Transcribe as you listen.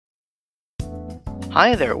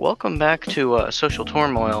Hi there, welcome back to Social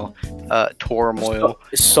Turmoil. Turmoil.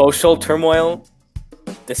 Social turmoil.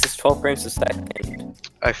 This is 12 frames a second.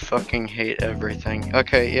 I fucking hate everything.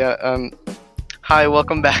 Okay, yeah, hi,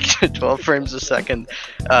 welcome back to 12 frames a second.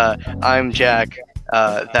 I'm Jack,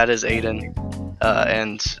 that is Aiden,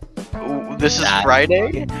 and this is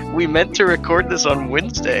Friday? We meant to record this on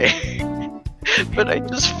Wednesday, but I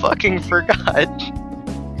just fucking forgot.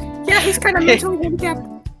 Yeah, he's kind of mentally handicapped.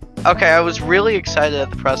 Okay, I was really excited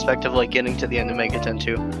at the prospect of, like, getting to the end of Megaten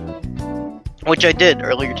 2. Which I did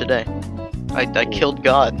earlier today. I killed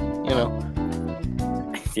God, you know.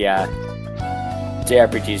 Yeah.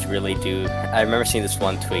 JRPGs really do. I remember seeing this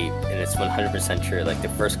one tweet, and it's 100% true. Like, the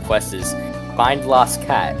first quest is find lost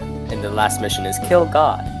cat, and the last mission is kill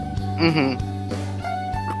God. Mm-hmm.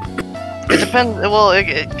 It depends, well,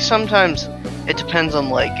 sometimes it depends on,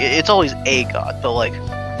 like, it's always a god, but, like,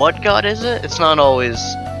 what god is it? It's not always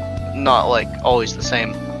the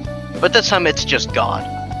same. But this time it's just God.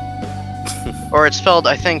 Or it's spelled,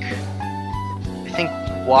 I think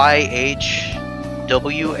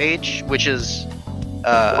YHWH, which is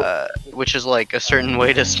like a certain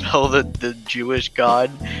way to spell the Jewish god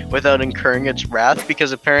without incurring its wrath,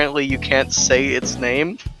 because apparently you can't say its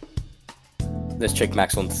name. This chick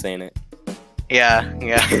Maxwell's saying it. Yeah.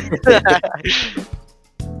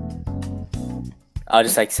 I'll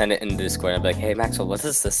just like send it in Discord and be like, hey Maxwell, what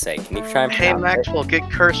does this say? Can you try and Hey pronounce Maxwell, get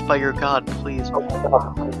cursed by your god, please.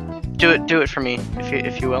 Do it for me,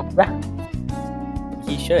 if you will.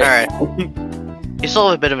 He should. Alright. You still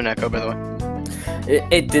have a bit of an echo, by the way.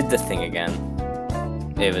 It did the thing again.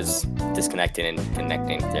 It was disconnecting and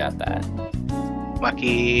connecting throughout that.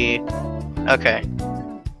 Lucky. Okay.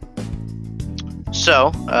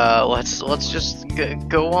 So, let's just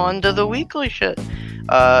go on to the weekly shit.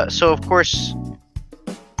 So of course,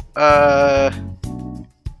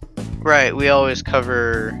 right, we always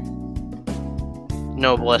cover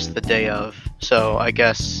Noblesse the day of, so I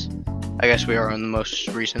guess we are on the most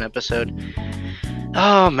recent episode.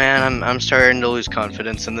 Oh man, I'm starting to lose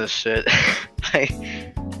confidence in this shit.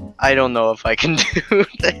 I don't know if I can do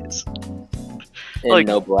this. In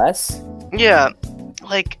Noblesse? Yeah,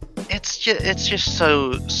 like, it's just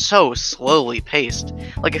so slowly paced.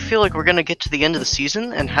 Like, I feel like we're gonna get to the end of the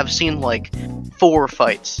season and have seen like 4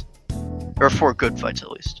 fights, or 4 good fights at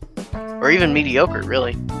least, or even mediocre,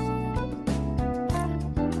 really.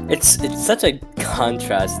 It's such a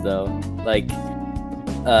contrast though. Like,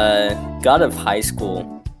 God of High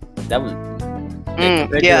School, that was.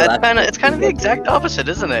 Yeah, it's kind of the exact opposite,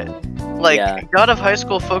 isn't it? Like, yeah. God of High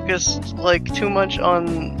School focused like too much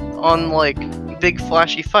on like big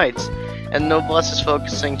flashy fights, and Noblesse is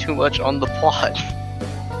focusing too much on the plot.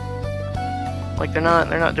 Like, they're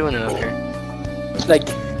not doing enough here. Like,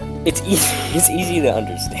 it's easy to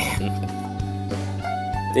understand.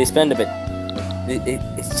 They spend a bit.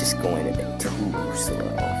 It's just going a bit too slow,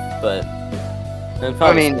 but.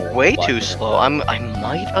 I mean, way too slow. I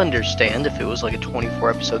might understand if it was like a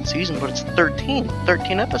 24 episode season, but it's 13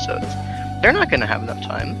 episodes. They're not gonna have enough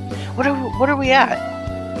time. What are we at?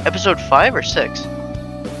 Episode 5 or 6?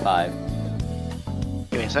 5.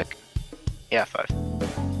 Give me a sec. Yeah, 5.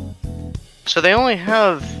 So they only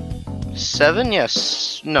have 7?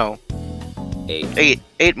 Yes. No. 8.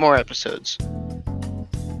 8 more episodes.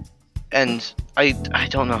 And I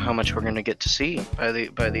don't know how much we're gonna get to see by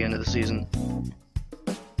the end of the season.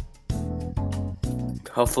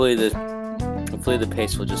 Hopefully the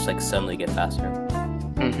pace will just like suddenly get faster.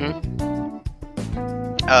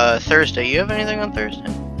 Thursday. You have anything on Thursday?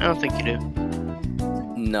 I don't think you do.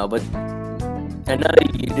 No, but I know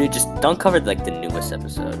you do. Just don't cover like the newest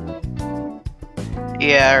episode.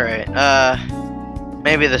 Yeah, alright.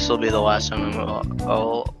 Maybe this will be the last time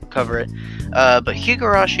I'll cover it. But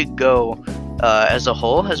Higurashi Go, as a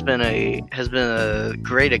whole, has been a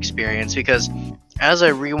great experience, because as I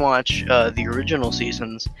rewatch the original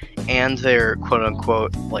seasons and their quote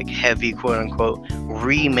unquote like heavy quote unquote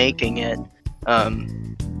remaking it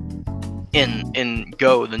in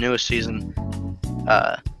Go, the newest season,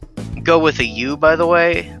 Go with a U, by the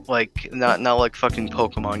way, like not like fucking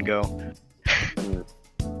Pokemon Go.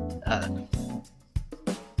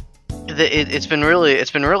 It's been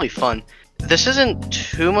really fun. This isn't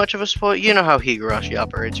too much of a spoil. You know how Higurashi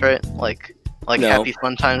operates, right? Like no. Happy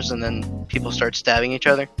fun times, and then people start stabbing each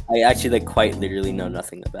other. I actually quite literally know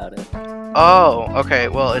nothing about it. Oh, okay.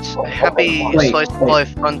 Well, it's happy slice of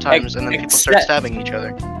life fun times, and then people start stabbing each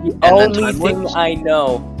other. The only thing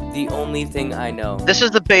I know. This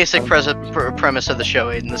is the basic premise of the show,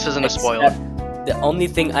 Aiden. This isn't a spoiler. The only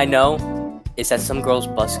thing I know is that some girl's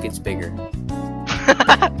bust gets bigger.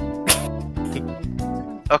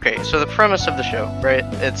 okay, so the premise of the show, right?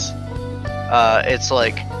 It's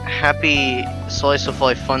like happy slice of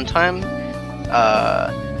life fun time,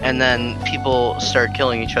 and then people start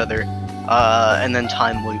killing each other, and then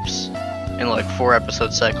time loops in like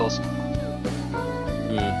 4-episode cycles.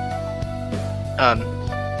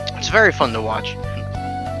 It's very fun to watch.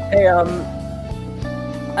 Hey,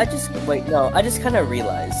 I just kind of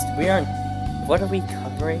realized we aren't. What are we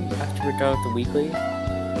covering after we're done with the weekly?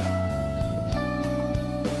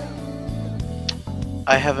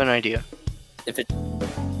 I have an idea. If it's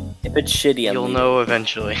shitty, I'm You'll leaving. know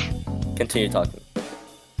eventually. Continue talking.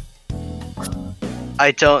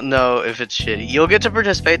 I don't know if it's shitty. You'll get to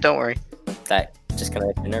participate, don't worry. That just kind of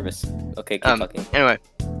makes me nervous. Okay, keep talking. Anyway.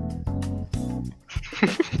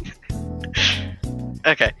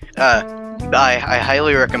 Okay. I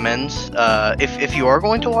highly recommend, if you are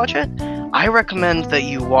going to watch it, I recommend that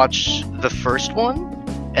you watch the first one,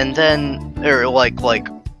 and then, or like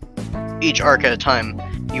each arc at a time.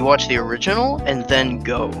 You watch the original, and then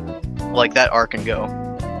go. Like that arc and go.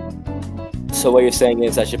 So what you're saying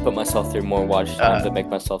is I should put myself through more watch time to make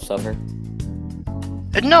myself suffer?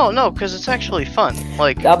 No, because it's actually fun.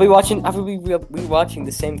 Like, I'll be rewatching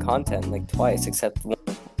the same content like twice, except one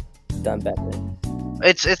done better.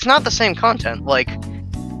 it's not the same content. Like,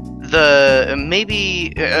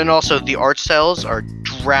 and also the art styles are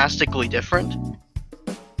drastically different.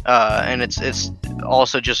 And it's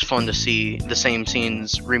also just fun to see the same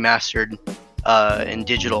scenes remastered in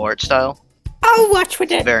digital art style. I'll watch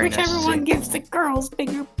with it, Very whichever nice. one gives the girls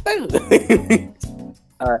bigger boobs.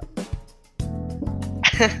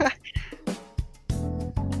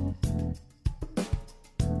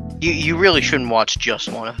 You really shouldn't watch just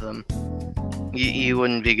one of them. You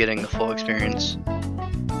wouldn't be getting the full experience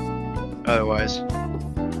otherwise.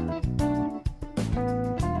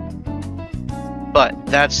 But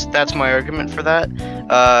that's my argument for that.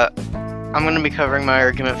 I'm going to be covering my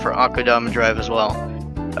argument for Akudama Drive as well.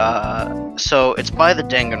 So it's by the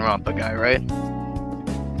Danganronpa guy, right?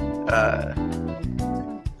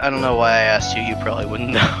 I don't know why I asked you. You probably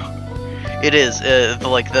wouldn't know. It is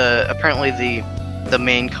apparently the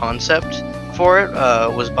main concept for it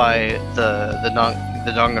was by the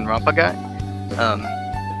Danganronpa guy.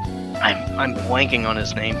 I'm blanking on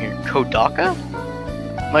his name here. Kodaka?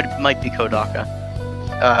 Might be Kodaka.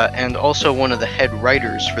 And also one of the head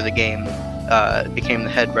writers for the game became the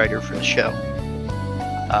head writer for the show.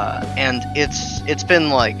 And it's been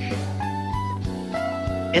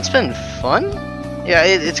fun. Yeah,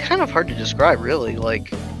 it's kind of hard to describe, really.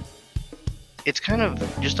 Like, it's kind of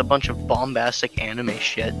just a bunch of bombastic anime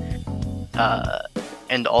shit,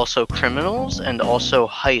 and also criminals, and also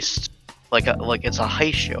heists. Like it's a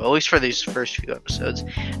heist show, at least for these first few episodes.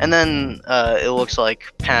 And then it looks like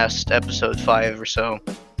past episode 5 or so,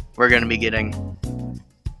 we're gonna be getting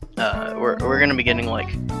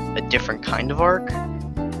like a different kind of arc.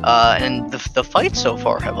 And the fights so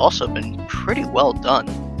far have also been pretty well done.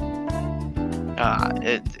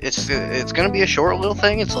 It's gonna be a short little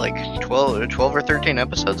thing. It's like 12 or 13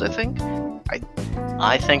 episodes, I think.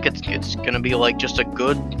 I think it's gonna be like just a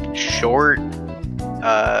good short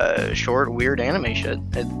weird anime shit.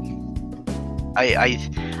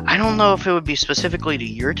 I don't know if it would be specifically to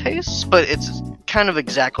your tastes, but it's kind of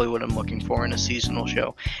exactly what I'm looking for in a seasonal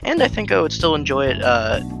show. And I think I would still enjoy it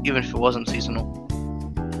even if it wasn't seasonal.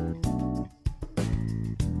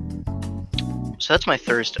 So that's my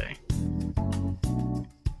Thursday.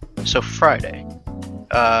 So Friday,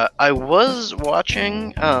 I was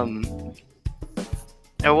watching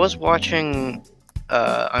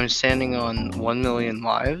I'm Standing on 1 Million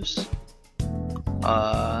Lives,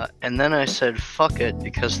 and then I said fuck it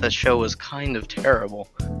because that show was kind of terrible.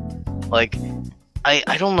 Like,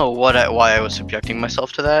 I don't know why I was subjecting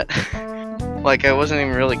myself to that. Like, I wasn't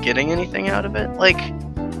even really getting anything out of it. Like,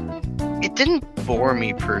 it didn't bore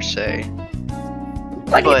me per se,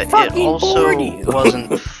 but it also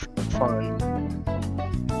wasn't fun.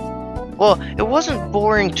 Well, it wasn't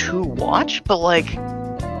boring to watch, but like,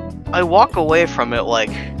 I walk away from it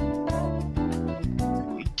like,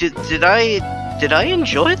 did I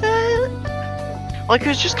enjoy that? Like, it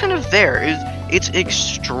was just kind of there. It's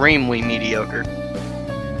extremely mediocre.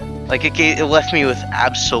 Like, it left me with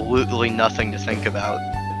absolutely nothing to think about,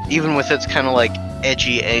 even with its kind of like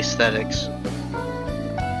edgy aesthetics.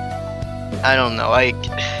 I don't know.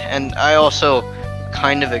 And I also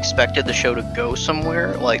kind of expected the show to go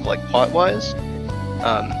somewhere, like plot-wise,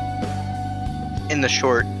 in the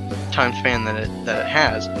short time span that it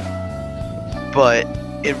has, but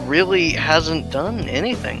it really hasn't done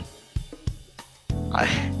anything.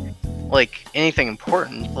 Like anything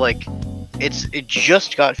important. Like, it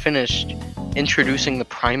just got finished introducing the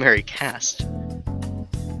primary cast.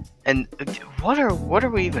 And what are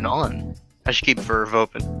we even on? I should keep Verve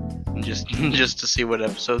open, just to see what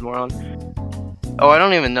episode we're on. Oh, I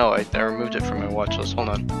don't even know. I removed it from my watch list. Hold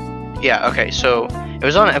on. Yeah. Okay. So it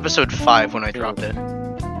was on episode 5 when I dropped it.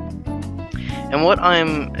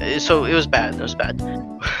 And so it was bad. It was bad.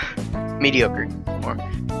 Mediocre. More.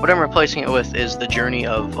 What I'm replacing it with is the journey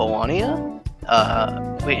of Alania.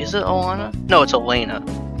 Wait, is it Alana? No, it's Elena.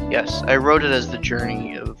 Yes, I wrote it as the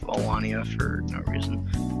journey of Alania for no reason.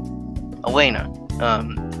 Elena.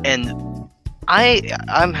 And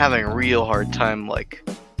I'm having a real hard time like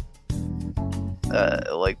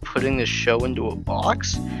putting this show into a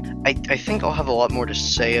box. I think I'll have a lot more to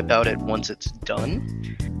say about it once it's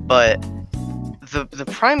done. But the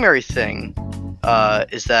primary thing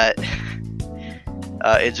is that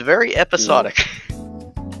it's very episodic.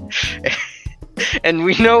 And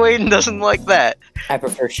we know Aiden doesn't like that. I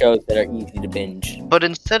prefer shows that are easy to binge. But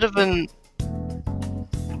instead of an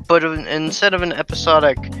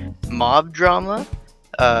episodic mob drama,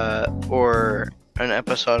 or an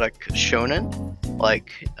episodic shonen,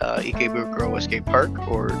 like Ikebukuro Escape Park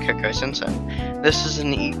or Kekai Sensen, this is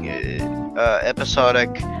an episodic.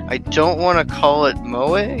 I don't want to call it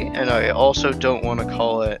moe, and I also don't want to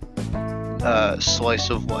call it slice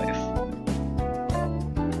of life.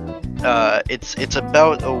 It's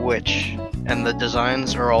about a witch, and the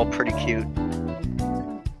designs are all pretty cute.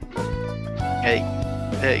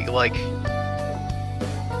 Like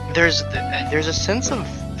there's a sense of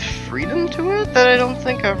freedom to it that I don't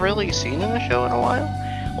think I've really seen in a show in a while.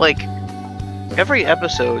 Like every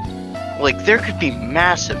episode, like there could be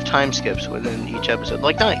massive time skips within each episode.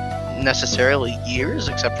 Like not necessarily years,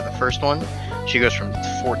 except for the first one. She goes from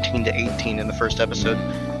 14 to 18 in the first episode.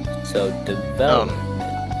 So development.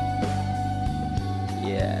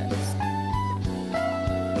 Yes.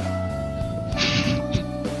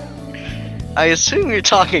 I assume you're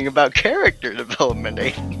talking about character development,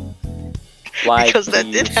 Aiden. Why Because do that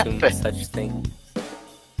you did assume happen. such things?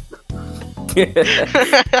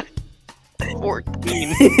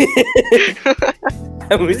 14.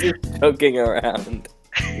 I was just joking around.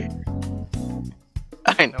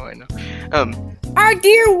 I know. Our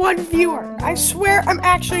dear one viewer, I swear I'm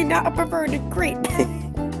actually not a perverted creep.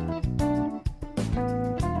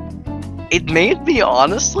 It made me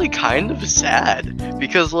honestly kind of sad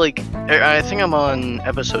because, like, I think I'm on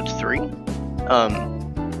episode 3.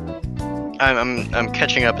 I'm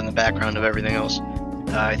catching up in the background of everything else.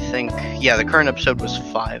 I think, yeah, the current episode was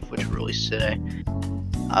 5, which released today.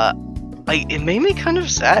 It made me kind of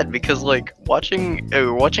sad because, like, watching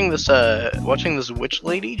this witch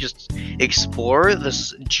lady just explore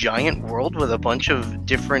this giant world with a bunch of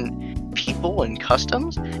different people and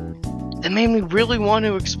customs, it made me really want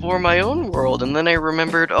to explore my own world. And then I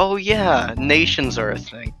remembered, oh yeah, nations are a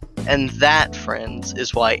thing, and that, friends,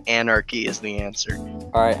 is why anarchy is the answer.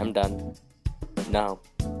 All right, I'm done. No.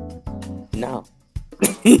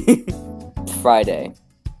 Friday.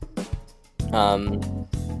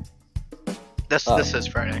 This is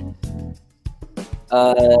Friday. Do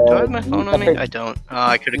I Do have my phone on me? I don't.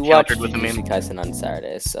 I could have countered with a meme. Jujutsu Kaisen on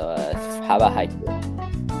Saturday, so how about Haikyuu?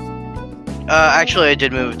 Actually, I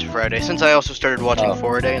did move it to Friday since I also started watching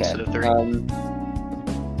 4 a day instead of 3.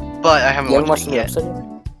 But I haven't You haven't watched watched it the yet. episode yet?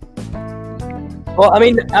 Well, I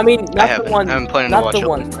mean, I not the haven't. one, I'm planning to not watch the it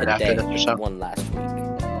one right after today, this or so. the one last week.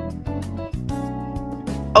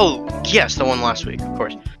 Oh, yes, the one last week, of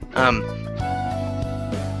course. I'm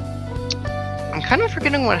kind of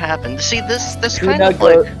forgetting what happened. See, this kind of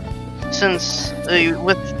like, since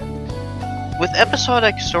with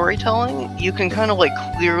episodic storytelling, you can kind of like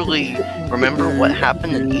clearly remember what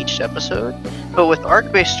happened in each episode. But with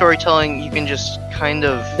arc-based storytelling, you can just kind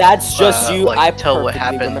of That's just you. like, I tell what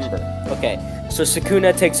perfectly happened. remember. Okay, so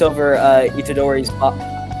Sukuna takes over Itadori's.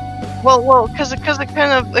 Well, because it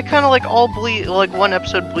kind of like all bleed, like one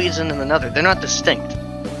episode bleeds into another. They're not distinct.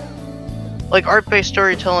 Like art-based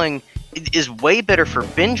storytelling is way better for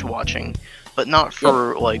binge watching, but not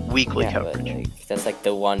for like weekly But, coverage. like, that's like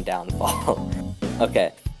the one downfall.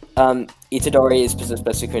 Okay. Itadori is possessed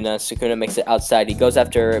by Sukuna. Sukuna makes it outside. He goes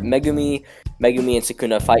after Megumi. Megumi and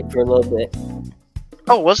Sukuna fight for a little bit.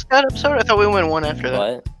 Oh, was it that episode? I thought we went one after that.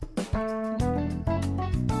 What?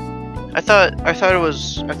 I thought it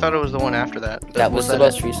was the one after that. That was the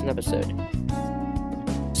most recent episode.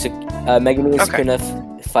 Megumi and Okay. Sukuna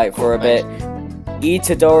fight for a bit.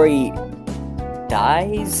 Itadori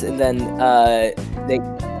dies, and then they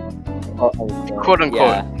quote unquote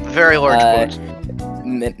yeah. very large quotes.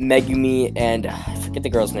 Megumi and I forget the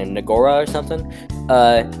girl's name, Nagora or something.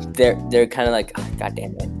 They're kind of like, oh, God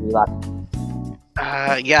damn it, we lost. Yeah,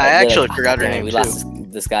 I They're actually like, forgot her "Damn it, name we too. lost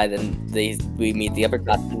this guy." Then we meet the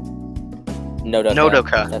upperclassman. Nodoka.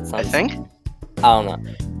 Nodoka, That I sounds, think. I don't know.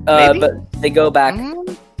 Maybe? But they go back.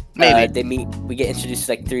 Maybe. They meet. We get introduced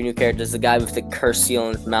to like 3 new characters: the guy with the curse seal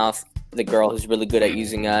in his mouth, the girl who's really good at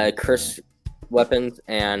using curse weapons,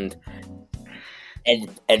 and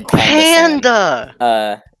Panda!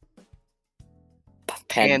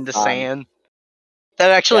 Panda San.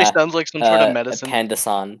 That actually Yeah, sounds like some sort of medicine.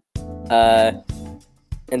 Panda-san. And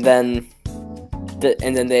then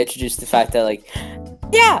they introduced the fact that like,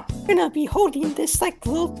 Yeah, we're gonna be holding this like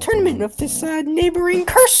little tournament of this neighboring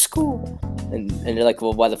curse school. and they're like,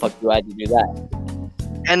 well, why the fuck do I have to do that?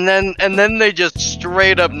 And then they just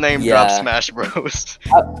straight up name drop Yeah. Smash Bros.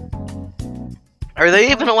 Are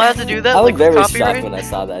they even allowed to do that? I was like very with shocked copyright? when I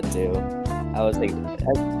saw that too. I was like,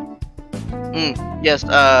 Yes.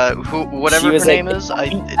 Whatever She her was name like- is,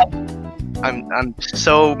 I'm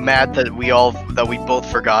so mad that we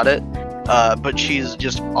both forgot it. But she's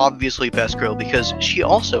just obviously best girl because she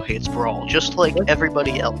also hates Brawl, just like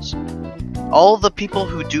everybody else. All the people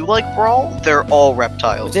who do like Brawl, they're all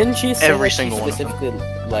reptiles. didn't she say Every that single she one of them.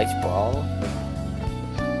 specifically likes Brawl?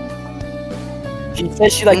 She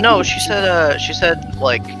said she like. No, she said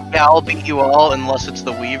like, yeah, I'll beat you all unless it's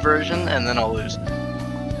the Wii version, and then I'll lose.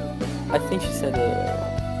 I think she said.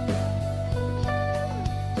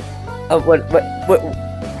 Oh, what?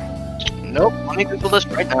 Nope. Let me Google this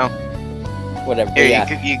right now. Whatever. Here,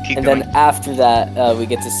 yeah. you keep And going. then after that, we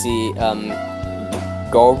get to see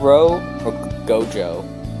Goro or Gojo.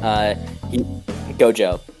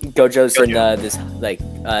 Gojo. Gojo's in this like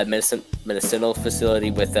medicinal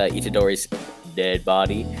facility with Itadori's dead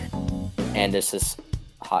body, and there's this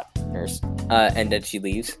hot nurse. And then she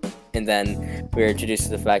leaves, and then we're introduced to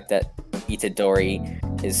the fact that Itadori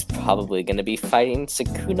is probably going to be fighting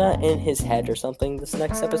Sukuna in his head or something this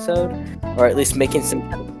next episode, or at least making some.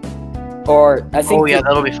 Or I think. Oh yeah,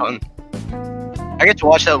 that'll be fun. I get to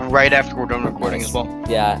watch that right after we're done recording as well.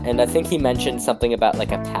 Yeah, and I think he mentioned something about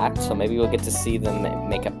like a pact, so maybe we'll get to see them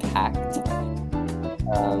make a pact.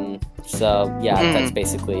 So yeah, that's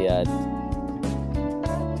basically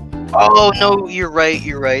Oh no, you're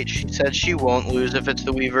right. She said she won't lose if it's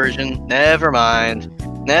the Wii version. Never mind.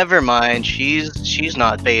 She's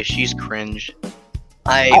not base. She's cringe.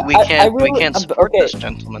 We can't support okay. this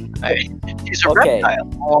gentleman. She's a Okay. reptile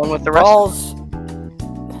along with the rest. Brawl's.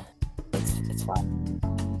 It's fine.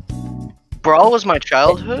 Brawl was my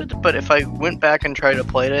childhood, but if I went back and tried to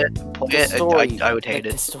play it, I would hate The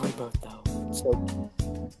it. story mode though. So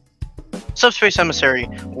Subspace Emissary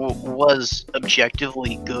was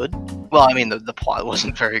objectively good. Well, I mean the plot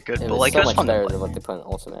wasn't very good, it but was like so it was much fun to better play. than what they put in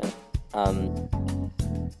Ultimate.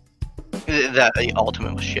 That the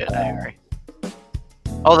Ultimate was shit. I agree.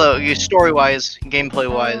 Although story-wise,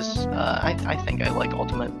 gameplay-wise, I think I like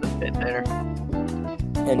Ultimate a bit better.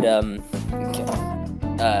 And okay.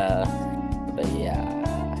 But yeah,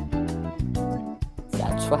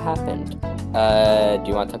 that's what happened. Do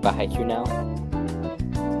you want to talk about Haikyuu now?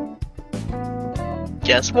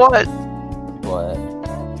 Guess what? What?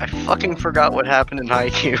 I fucking forgot what happened in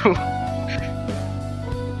Haikyuu.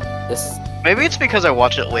 This. Maybe it's because I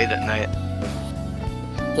watch it late at night.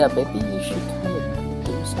 Yeah, maybe you should kind of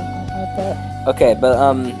do something about that. Okay, but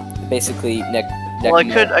basically, Well,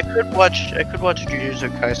 I could watch Jujutsu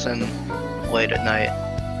Kaisen late at night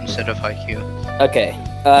instead of Haikyuu. Okay,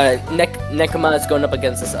 Nekoma is going up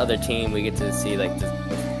against this other team. We get to see like the,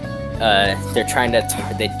 they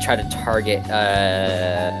try to target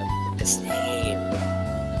this name,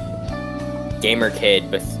 gamer kid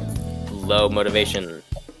with low motivation.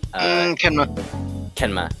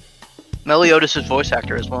 Kenma. Meliodas' voice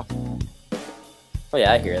actor as well. Oh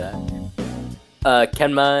yeah, I hear that.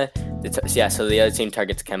 Kenma. So the other team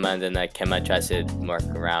targets Kenma, and then Kenma tries to work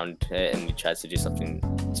around it, and he tries to do something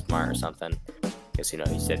smart or something. Because he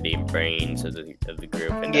said the brains of the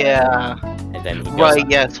group, and Yeah. and then he goes Right. on,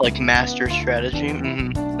 Yeah, it's like master strategy.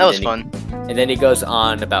 That was fun. and then he goes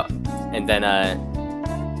on about, and then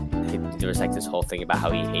there was like this whole thing about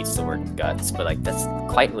how he hates the word guts, but like that's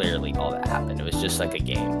quite literally all that happened. It was just like a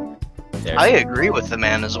game. I agree with the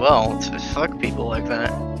man as well. Fuck people like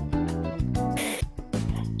that.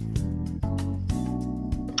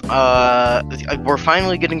 We're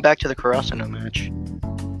finally getting back to the Karasuno match.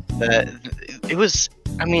 It was,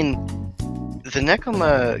 I mean, the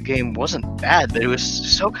Nekoma game wasn't bad, but it was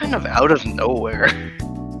so kind of out of nowhere.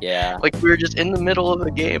 Yeah. Like we were just in the middle of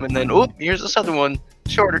the game, and then oh, here's this other one,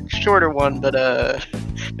 shorter one, but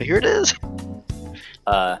here it is.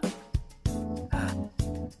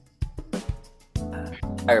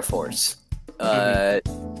 Air Force.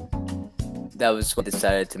 that was when they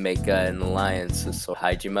decided to make an alliance with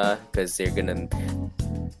Hajime because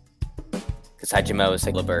Hajime was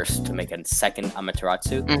like burst to make a second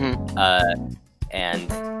Amaterasu.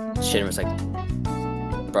 And Shin was like,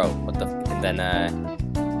 bro, what the and then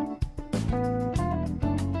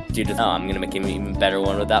dude, I'm gonna make an even better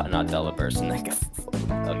one without an Oddella burst. And like,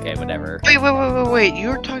 okay, whatever. Wait, you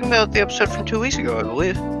were talking about the episode from 2 weeks ago, I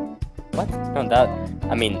believe. What? No, that,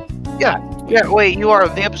 I mean... Yeah, wait, you are,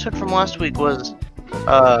 the episode from last week was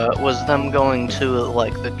them going to,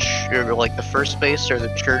 like, the first base, or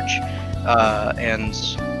the church, and...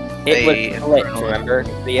 It was split, remember?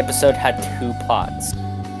 The episode had 2 plots.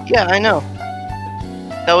 Yeah, I know.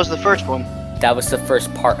 That was the first one. That was the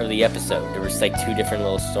first part of the episode. There was, like, 2 different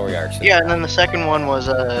little story arcs. Yeah, and then the second one was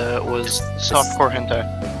softcore hentai.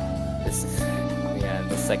 Yeah,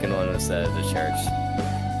 the second one was the church.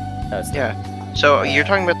 That was yeah. So you're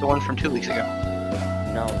talking about the one from 2 weeks ago?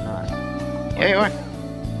 No, I'm not. Yeah, you are.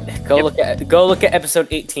 Go look at episode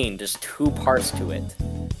 18. There's 2 parts to it.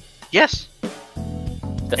 Yes.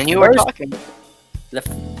 And you were talking.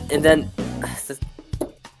 And then,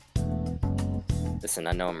 listen,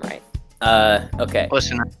 I know I'm right. Okay.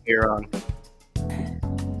 Listen, you're wrong.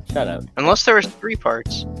 Shut up. Unless there was 3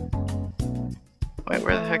 parts. Wait,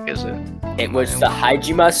 where the heck is it? It was the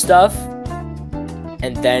Hajime stuff.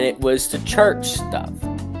 And then it was the church stuff.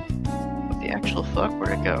 What the actual fuck?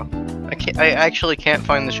 Where'd it go? I actually can't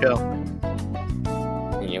find the show.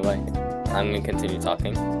 Anyway, I'm gonna continue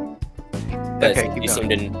talking. Okay, But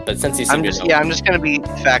since you seem to know, I'm just gonna be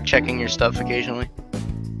fact checking your stuff occasionally.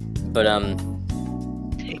 But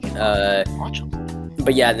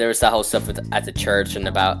but yeah, there was that whole stuff at the church and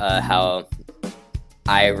about how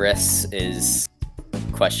Iris is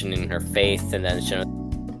questioning her faith, and then she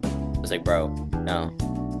was like, "Bro, no,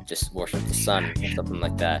 just worship the sun," or something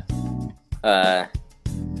like that.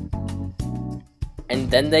 And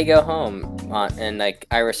then they go home, and like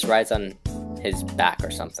Iris rides on his back or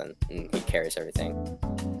something, and he carries everything.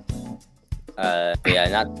 But yeah,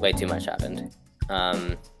 not way too much happened.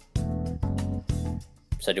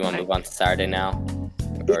 So do you want to move on to Saturday now?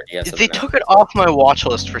 Or do you have they took it off my watch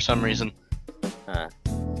list for some reason.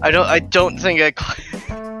 I don't think I.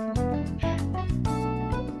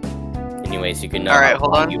 Anyways, you can know. All right,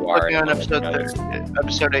 hold on. You are looking on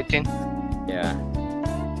episode 18. Yeah.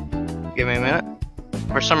 Give me a minute.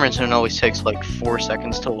 For some reason, it always takes like 4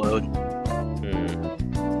 seconds to load.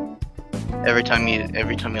 Every time you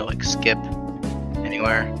like skip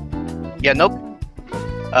anywhere. Yeah, nope.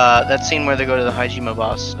 That scene where they go to the Hajime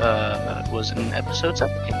boss was in episode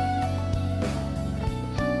 17.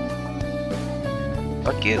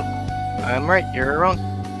 Fuck you. I'm right, you're wrong.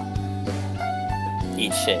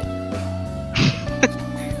 Eat shit.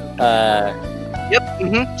 Yep,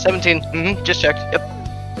 17, just checked, yep.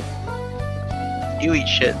 You eat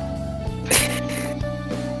shit.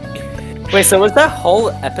 Wait, so was that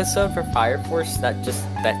whole episode for Fire Force that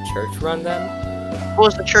church run then? Well, it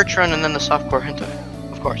was the church run and then the softcore hentai,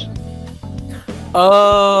 of course.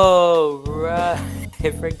 Oh, right.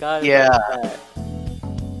 I forgot about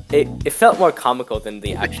that. It felt more comical than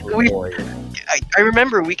the actual story. I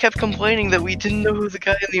remember we kept complaining that we didn't know who the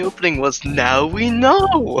guy in the opening was. Now we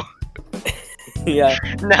know! Yeah.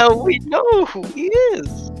 Now we know who he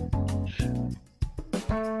is!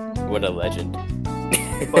 What a legend.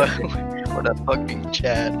 What a fucking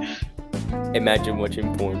Chad. Imagine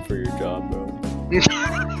watching porn for your job, bro.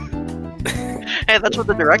 Hey, that's what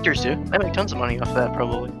the directors do. They make tons of money off of that,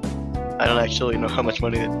 probably. I don't actually know how much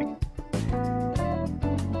money they make.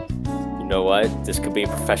 You know what? This could be a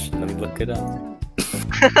profession. Let me look it up.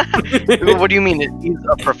 What do you mean it's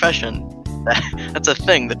a profession? That's a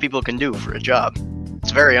thing that people can do for a job.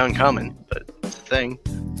 It's very uncommon, but it's a thing.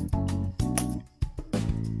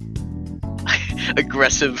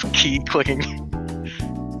 Aggressive key clicking.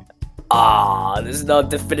 There's no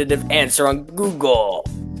definitive answer on Google.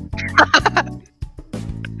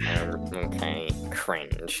 Okay,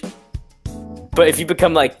 cringe. But if you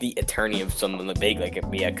become like the attorney of someone big, like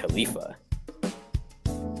Mia Khalifa,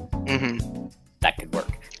 that could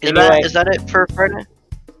work. Is that it for Friday?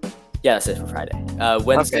 Yeah, that's it for Friday.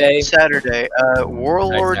 Wednesday, okay, Saturday.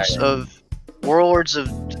 Warlords of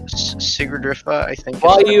Sigurdrifa, I think.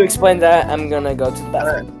 While you explain that, I'm gonna go to the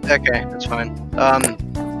bathroom. Okay, that's fine.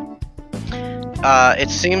 It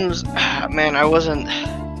seems, man, I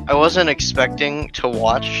wasn't expecting to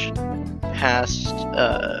watch past.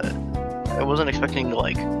 I wasn't expecting to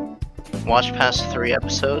like watch past 3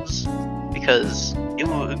 episodes because it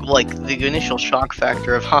was like the initial shock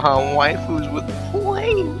factor of waifus with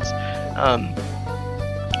flames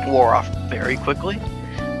wore off very quickly.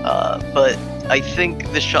 But I think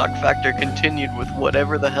the shock factor continued with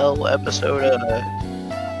whatever the hell episode.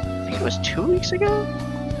 I think it was 2 weeks ago.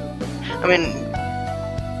 I mean,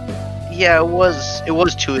 yeah, it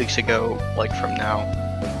was 2 weeks ago, like from now,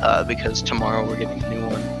 because tomorrow we're getting a new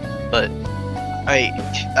one. But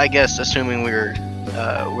I guess assuming we're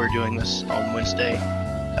doing this on Wednesday,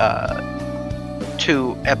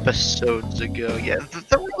 2 episodes ago, yeah,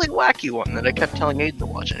 the really wacky one that I kept telling Aiden to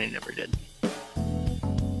watch and he never did.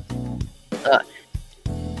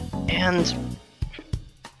 And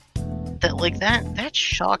that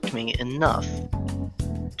shocked me enough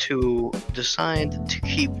to decide to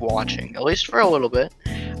keep watching, at least for a little bit.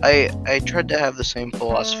 I tried to have the same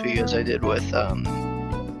philosophy as I did with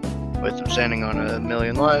Standing on a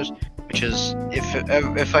Million Lives, which is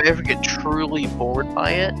if I ever get truly bored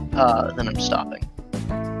by it, then I'm stopping.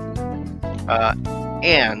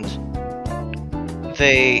 And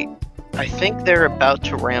I think they're about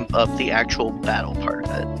to ramp up the actual battle part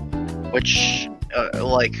of it, which,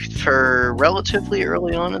 like, for relatively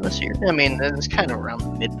early on in the series, I mean, it's kind of around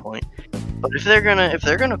the midpoint. But if they're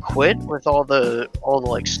gonna quit with all the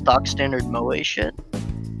like stock standard moe shit,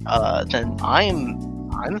 then I'm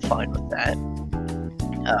fine with that.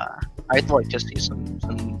 I'd like to see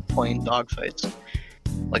some plain dogfights,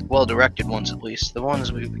 like well directed ones at least. The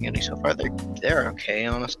ones we've been getting so far, they're okay,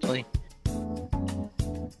 honestly.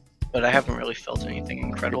 But I haven't really felt anything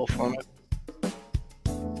incredible from it.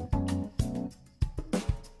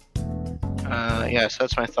 Yeah, so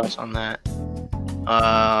that's my thoughts on that.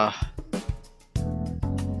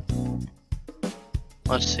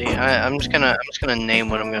 Let's see. I'm just gonna name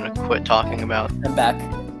what I'm gonna quit talking about. I'm back.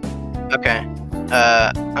 Okay.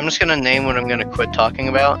 I'm just gonna name what I'm gonna quit talking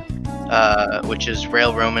about, which is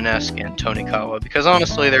Rail Romanesque and Tonikawa, because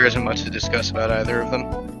honestly, there isn't much to discuss about either of them,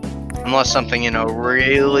 unless something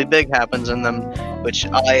really big happens in them, which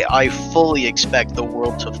I fully expect the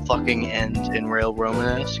world to fucking end in Rail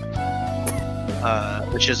Romanesque,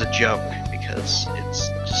 which is a joke because it's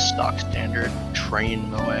just stock standard train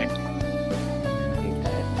moe.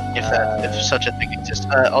 If such a thing exists.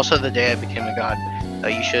 Also, The Day I Became a God.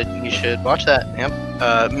 You should watch that.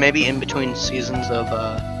 Yep. Maybe in between seasons of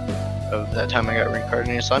that time I got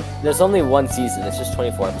reincarnated son. There's only one season. It's just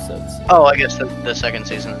 24 episodes. Oh, I guess the second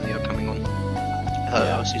season is the upcoming one. I thought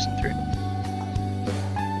that was season 3.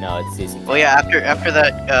 No, it's season 3. Well, yeah. After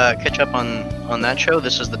that, catch up on that show.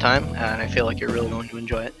 This is the time, and I feel like you're really going to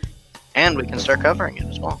enjoy it, and we can start covering it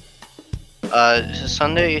as well.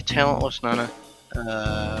 Sunday, Talentless Nana.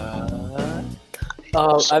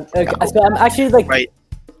 So I'm actually like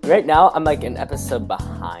right now. I'm like an episode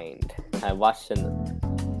behind. I watched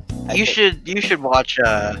You should watch.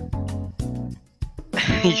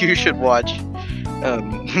 You should watch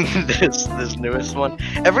this newest one.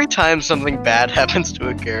 Every time something bad happens to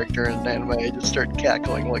a character in an anime, I just start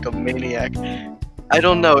cackling like a maniac. I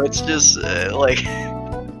don't know. It's just like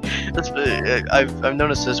I've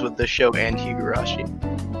noticed this with the show and Higurashi.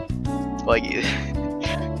 Like,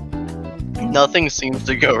 nothing seems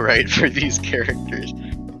to go right for these characters,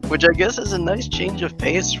 which I guess is a nice change of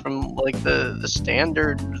pace from like the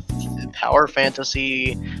standard power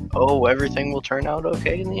fantasy. Oh, everything will turn out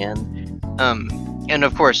okay in the end. And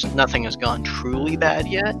of course, nothing has gone truly bad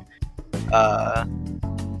yet. But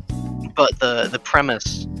the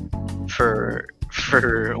premise for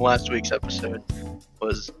last week's episode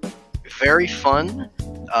was very fun,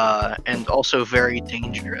 and also very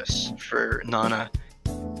dangerous for Nana.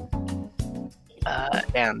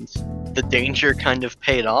 And the danger kind of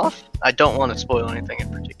paid off. I don't want to spoil anything in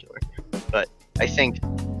particular, but I think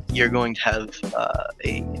you're going to have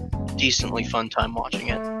a decently fun time watching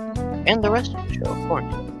it, and the rest of the show, of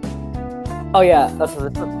course. Oh yeah, that's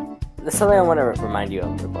something I want to remind you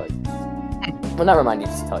of, but well, not remind you,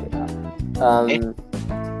 just tell you about.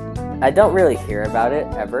 I don't really hear about it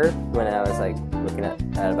ever when I was like looking at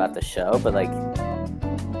about the show, but like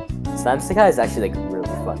Slime Stick is actually like really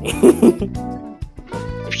funny.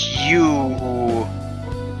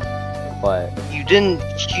 What? You didn't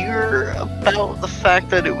hear about the fact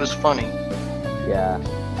that it was funny? Yeah.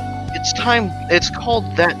 It's called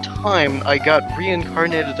That Time I Got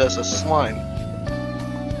Reincarnated as a Slime.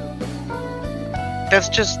 That's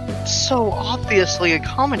just so obviously a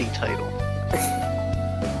comedy title.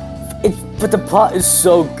 But the plot is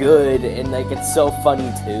so good, and like it's so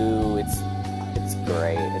funny too. It's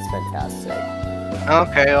great. It's fantastic.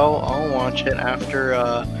 Okay, I'll watch it after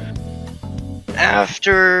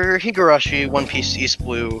Higurashi, One Piece, East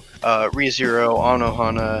Blue, ReZero,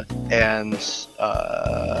 Anohana, and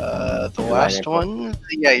the last one?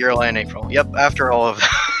 Yeah, Your Lie in April. Yep, after all of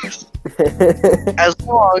those. As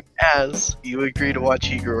long as you agree to watch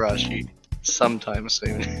Higurashi, sometime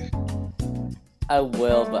soon. I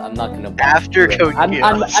will, but I'm not gonna watch After it. Code I'm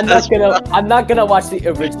not gonna watch the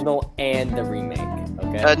original and the remake.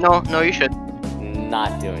 Okay. No, you should.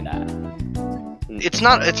 Not doing that. It's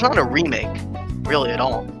not a remake, really at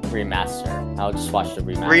all. Remaster. I'll just watch the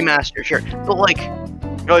remaster. Remaster, sure, but like,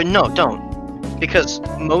 no, don't, because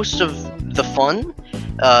most of the fun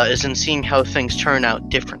is in seeing how things turn out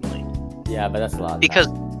differently. Yeah, but that's a lot. Because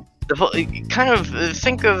kind of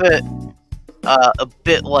think of it a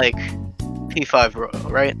bit like P5 Royal,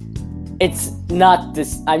 right? It's not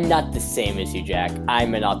this. I'm not the same as you, Jack.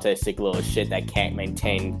 I'm an autistic little shit that can't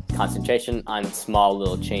maintain concentration on small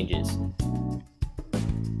little changes.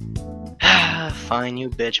 Fine, you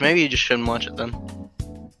bitch. Maybe you just shouldn't watch it then.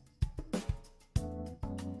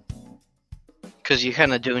 Because you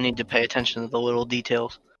kind of do need to pay attention to the little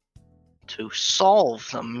details to solve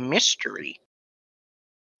the mystery.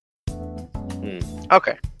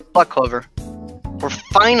 Okay, Black Clover. We're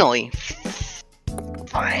finally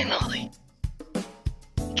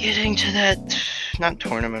getting to that, not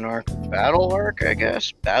tournament arc, battle arc, I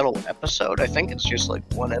guess. Battle episode. I think it's just like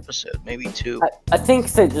one episode, maybe two. I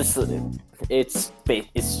think that it's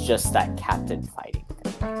just that captain fighting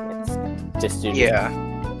thing. It's just yeah.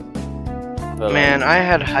 But Man, I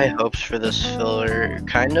had high hopes for this filler.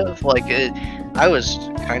 Kind of like it. I was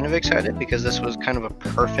kind of excited because this was kind of a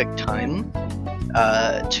perfect time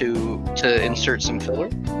to insert some filler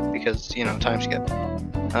because time skip.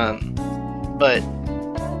 But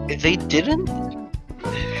they didn't.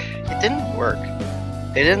 It didn't work.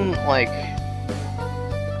 They didn't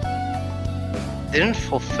They didn't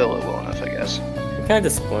fulfill it well enough, I guess. I'm kind of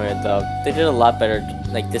disappointed though. They did a lot better.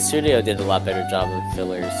 Like the studio did a lot better job with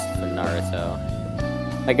fillers for Naruto.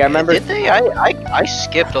 Like I remember. Did they? I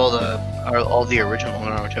skipped all the original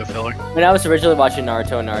Naruto filler. When I was originally watching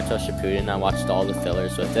Naruto and Naruto Shippuden, I watched all the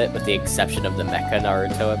fillers with it, with the exception of the Mecha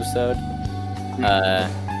Naruto episode.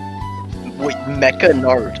 Wait, Mecha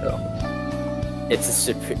Naruto? It's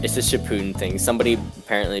a Shippuden thing. Somebody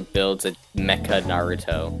apparently builds a Mecha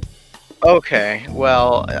Naruto. Okay,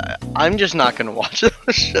 well, I'm just not gonna watch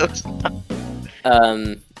those shows now.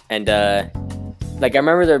 Like I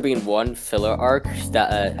remember there being one filler arc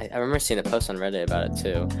that I remember seeing a post on Reddit about it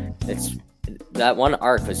too. That one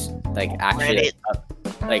arc was like actually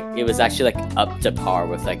it was actually like up to par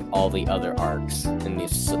with like all the other arcs, and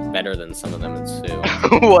it's better than some of them too.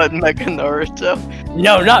 What, Mecha Naruto?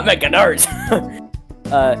 No, not Mecha Naruto.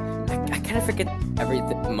 I kind of forget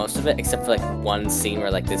most of it, except for like one scene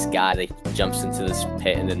where like this guy like jumps into this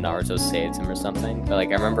pit and then Naruto saves him or something. But like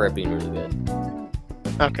I remember it being really good.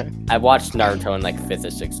 Okay. I watched Naruto in like 5th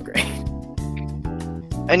or 6th grade.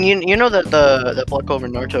 And you know that the Black Clover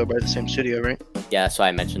and Naruto are by the same studio, right? Yeah, that's why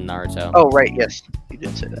I mentioned Naruto. Oh right, yes, you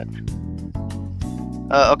did say that.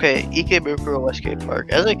 Okay, Ikebukuro Escape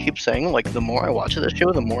Park. As I keep saying, like the more I watch this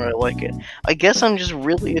show, the more I like it. I guess I'm just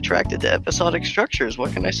really attracted to episodic structures.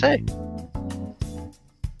 What can I say?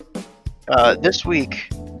 This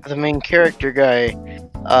week, the main character guy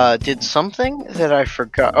did something that I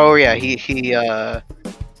forgot. Oh yeah, he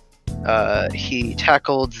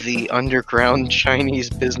tackled the underground Chinese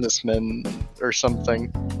businessman or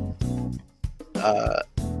something,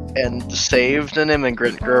 and saved an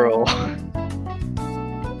immigrant girl.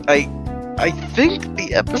 I think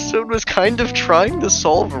the episode was kind of trying to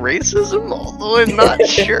solve racism, although I'm not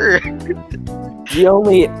sure. The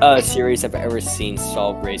only series I've ever seen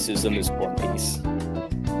solve racism is One Piece.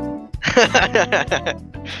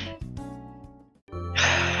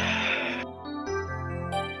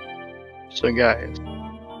 So guys,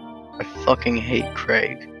 I fucking hate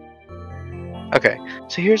Craig. Okay,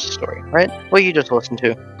 so here's the story, right? What you just listened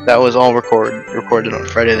to, that was all recorded on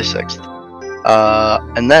Friday the 6th.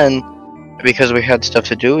 And then, because we had stuff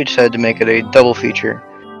to do, we decided to make it a double feature.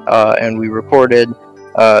 And we recorded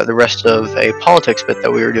the rest of a politics bit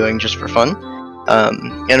that we were doing just for fun.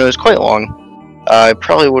 And it was quite long. It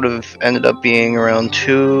probably would have ended up being around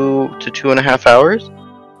 2 to 2.5 hours.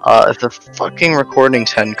 If the fucking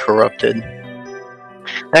recordings hadn't corrupted.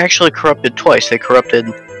 They actually corrupted twice. They corrupted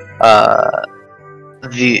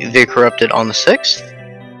they corrupted on the 6th.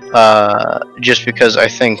 Just because I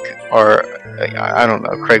think I don't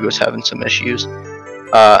know, Craig was having some issues.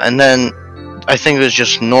 And then I think it was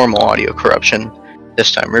just normal audio corruption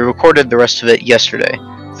this time. We recorded the rest of it yesterday,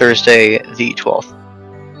 Thursday the 12th.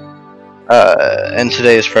 And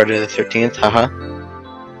today is Friday the 13th, haha.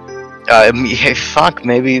 Hey, fuck,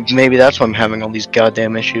 maybe that's why I'm having all these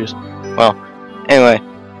goddamn issues. Well, anyway,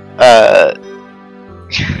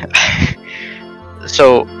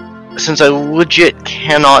 so, since I legit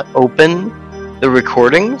cannot open the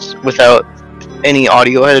recordings without any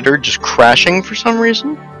audio editor just crashing for some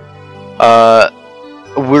reason,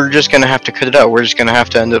 we're just gonna have to cut it out. We're just gonna have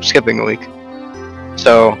to end up skipping a week.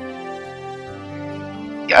 So,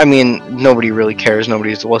 I mean, nobody really cares.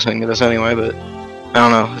 Nobody's listening to this anyway, but I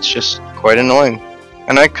don't know. It's just quite annoying.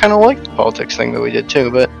 And I kind of like the politics thing that we did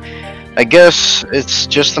too, but I guess it's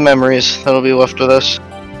just the memories that'll be left with us.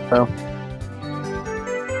 So,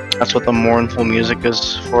 that's what the mournful music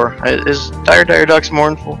is for. Is Dire Dire Ducks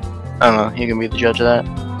mournful? I don't know. You can be the judge of that.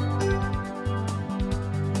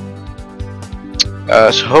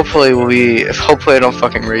 So hopefully hopefully I don't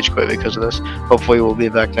fucking rage quit because of this. Hopefully we'll be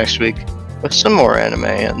back next week with some more anime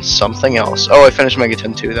and something else. Oh, I finished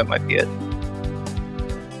Megaten 2, that might be it.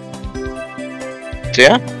 So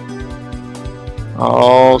yeah,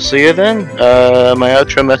 I'll see you then. My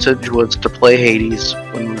outro message was to play Hades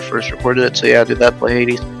when we first recorded it, so yeah, do that, play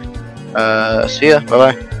Hades. See ya,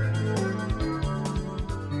 bye bye.